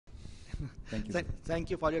Thank you. Thank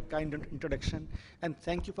you for your kind introduction, and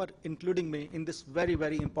thank you for including me in this very,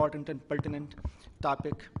 very important and pertinent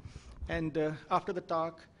topic. And after the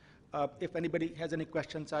talk, if anybody has any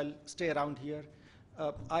questions, I'll stay around here.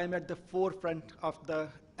 I am at the forefront of the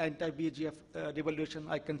anti-VEGF revolution.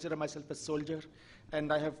 I consider myself a soldier,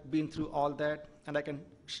 and I have been through all that, and I can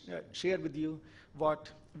share with you what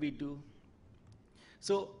we do.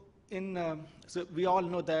 So we all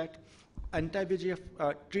know that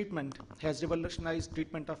anti-VEGF treatment has revolutionized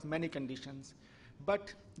treatment of many conditions,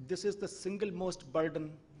 but this is the single most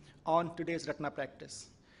burden on today's retina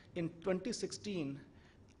practice. In 2016,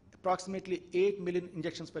 approximately 8 million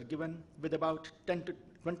injections were given with about 10 to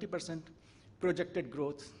 20% projected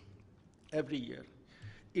growth every year.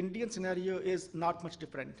 Indian scenario is not much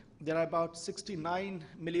different. There are about 69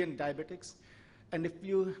 million diabetics, and if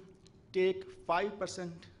you take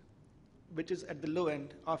 5%, which is at the low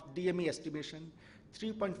end of DME estimation,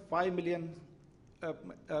 3.5 million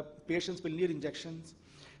patients will need injections.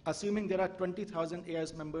 Assuming there are 20,000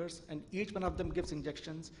 AIOS members and each one of them gives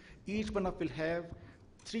injections, each one of will have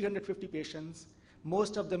 350 patients.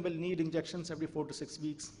 Most of them will need injections every 4 to 6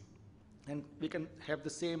 weeks, and we can have the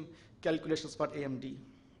same calculations for AMD.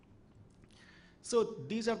 So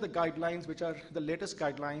these are the guidelines, which are the latest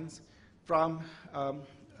guidelines from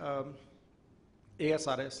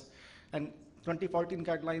ASRS. And 2014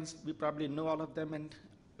 guidelines, we probably know all of them, and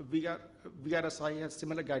VRSI has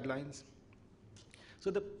similar guidelines.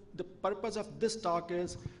 So the purpose of this talk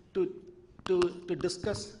is to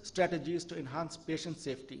discuss strategies to enhance patient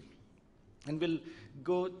safety. And we'll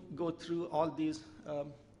go through all these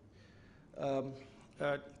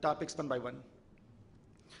topics one by one.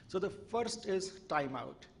 So the first is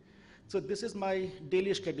timeout. So this is my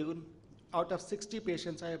daily schedule. Out of 60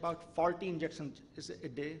 patients, I have about 40 injections a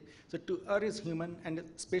day. So to err is human, and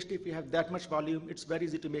especially if you have that much volume, it's very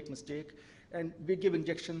easy to make mistake. And we give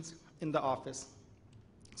injections in the office.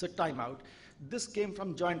 So timeout. This came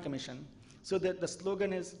from Joint Commission. So the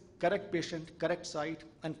slogan is correct patient, correct site,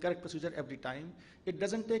 and correct procedure every time. It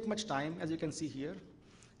doesn't take much time, as you can see here,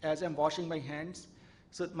 as I'm washing my hands.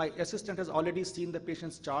 So my assistant has already seen the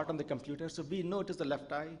patient's chart on the computer, so we know it is the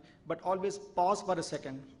left eye, but always pause for a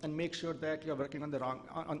second and make sure that you're working on the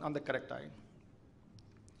on the correct eye.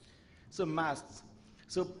 So masks.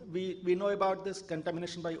 So we know about this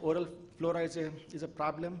contamination by oral flora is a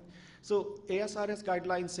problem. So ASRS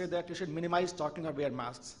guidelines say that you should minimize talking or wear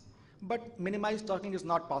masks. But minimize talking is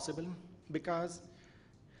not possible because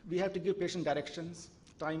we have to give patient directions,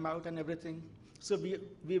 timeout and everything. So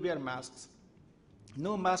we wear masks.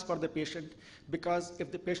 No mask for the patient, because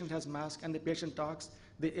if the patient has mask and the patient talks,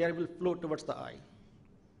 the air will flow towards the eye.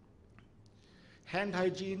 Hand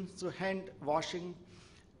hygiene, so hand washing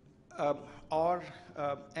or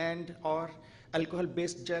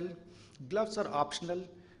alcohol-based gel. Gloves are optional,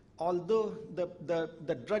 although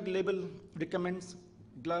the drug label recommends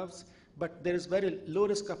gloves, but there is very low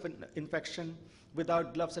risk of infection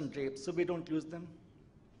without gloves and drapes, so we don't use them.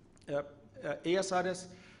 ASRS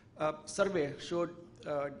survey showed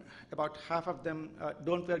about half of them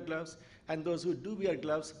don't wear gloves, and those who do wear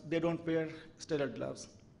gloves, they don't wear sterile gloves.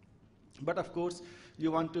 But of course,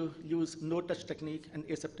 you want to use no-touch technique and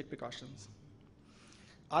aseptic precautions.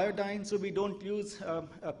 Iodine, so we don't use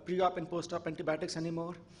pre-op and post-op antibiotics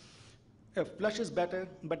anymore. Flush is better,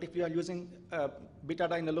 but if you are using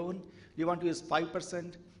betadine alone, you want to use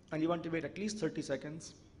 5%, and you want to wait at least 30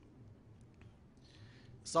 seconds.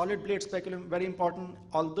 Solid blade speculum, very important,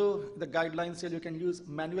 although the guidelines say you can use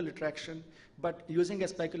manual retraction, but using a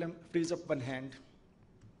speculum frees up one hand.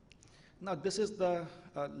 Now this is the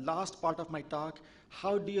last part of my talk.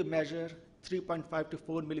 How do you measure 3.5 to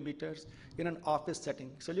 4 millimeters in an office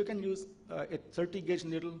setting? So you can use a 30 gauge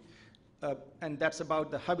needle, and that's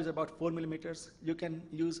about, the hub is about 4 millimeters. You can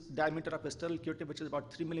use diameter of a sterile Q-tip, which is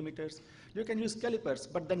about 3 millimeters. You can use calipers,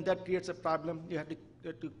 but then that creates a problem. You have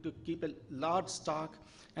to keep a large stock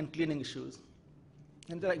and cleaning issues.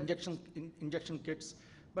 And there are injection kits,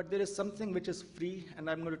 but there is something which is free, and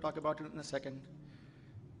I'm going to talk about it in a second.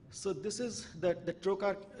 So this is the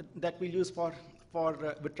trocar that we use for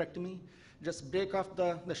vitrectomy. Just break off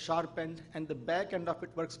the sharp end, and the back end of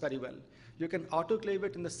it works very well. You can autoclave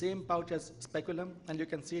it in the same pouch as speculum, and you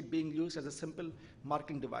can see it being used as a simple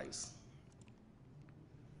marking device.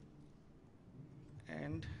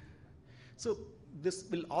 And so this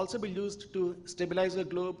will also be used to stabilize the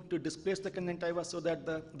globe, to displace the conjunctiva so that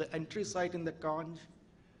the entry site in the conj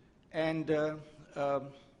and the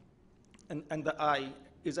eye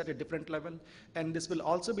is at a different level. And this will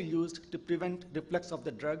also be used to prevent reflex of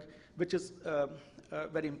the drug, which is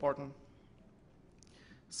very important.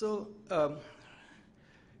 So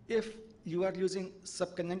If you are using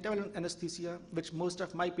subconjunctival anesthesia, which most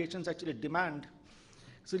of my patients actually demand,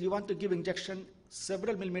 so you want to give injection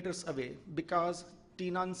several millimeters away because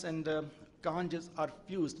tenons and conges are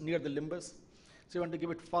fused near the limbus. So you want to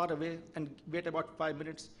give it far away and wait about 5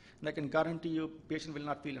 minutes, and I can guarantee you patient will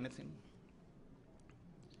not feel anything.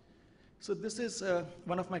 So this is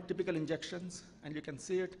one of my typical injections, and you can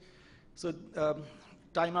see it. So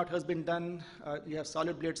timeout has been done. You have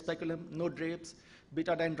solid blade speculum, no drapes.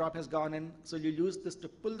 Betadine drop has gone in. So you use this to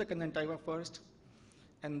pull the conjunctiva first,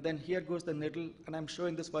 and then here goes the needle. And I'm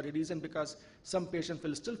showing this for a reason because some patients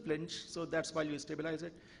will still flinch, so that's why you stabilize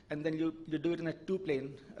it. And then you do it in a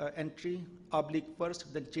two-plane entry, oblique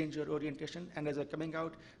first, then change your orientation. And as you're coming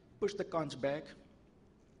out, push the conch back.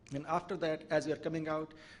 And after that, as you're coming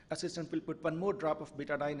out, assistant will put one more drop of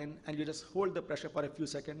betadine in, and you just hold the pressure for a few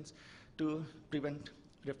seconds to prevent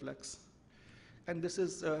reflux. And this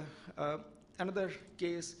is another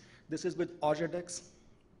case. This is with Ozurdex.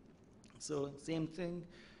 So same thing,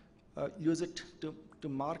 use it to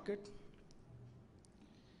mark it,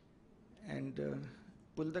 and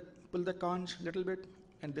pull the conch a little bit.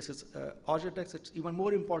 And this is Ozurdex. It's even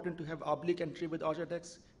more important to have oblique entry with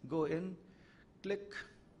Ozurdex. Go in, click,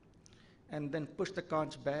 and then push the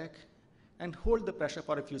conch back and hold the pressure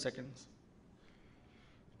for a few seconds.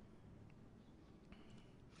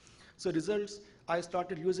 So results, I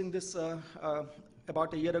started using this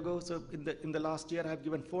about a year ago. So in the last year, I have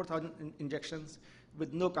given 4,000 injections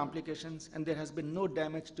with no complications, and there has been no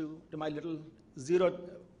damage to my little 0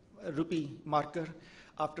 rupee marker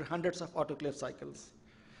after hundreds of autoclave cycles.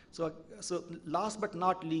 So last but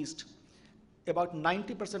not least, about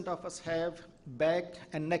 90% of us have back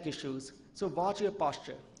and neck issues. So watch your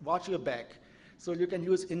posture, watch your back. So you can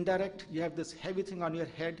use indirect. You have this heavy thing on your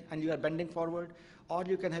head and you are bending forward, or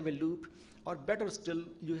you can have a loop, or better still,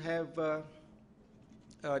 you have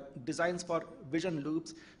designs for vision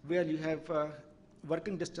loops where you have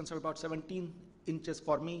working distance of about 17 inches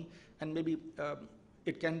for me, and maybe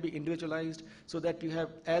it can be individualized so that you have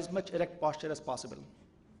as much erect posture as possible.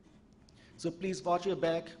 So please watch your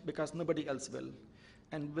back because nobody else will.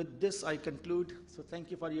 And with this, I conclude. So thank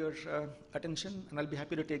you for your attention, and I'll be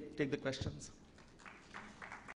happy to take the questions.